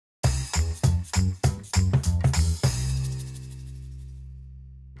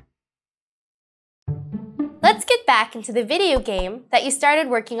back into the video game that you started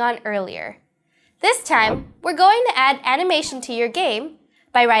working on earlier. This time, we're going to add animation to your game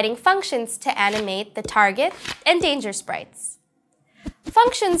by writing functions to animate the target and danger sprites.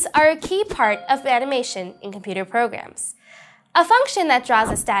 Functions are a key part of animation in computer programs. A function that draws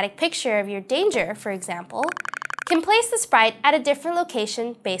a static picture of your danger, for example, can place the sprite at a different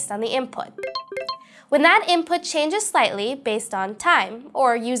location based on the input. When that input changes slightly based on time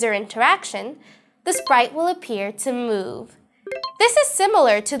or user interaction, the sprite will appear to move. This is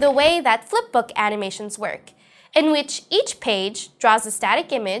similar to the way that flipbook animations work, in which each page draws a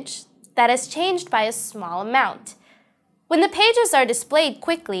static image that is changed by a small amount. When the pages are displayed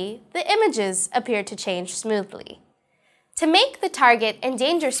quickly, the images appear to change smoothly. To make the target and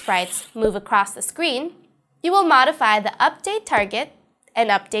danger sprites move across the screen, you will modify the update target and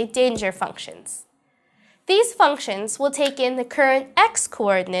update danger functions. These functions will take in the current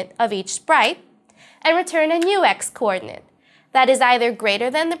x-coordinate of each sprite and return a new x-coordinate that is either greater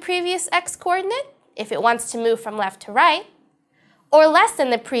than the previous x-coordinate if it wants to move from left to right, or less than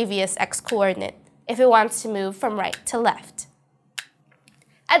the previous x-coordinate if it wants to move from right to left.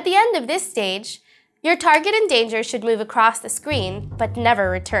 At the end of this stage, your target and danger should move across the screen but never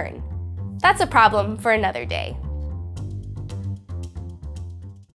return. That's a problem for another day.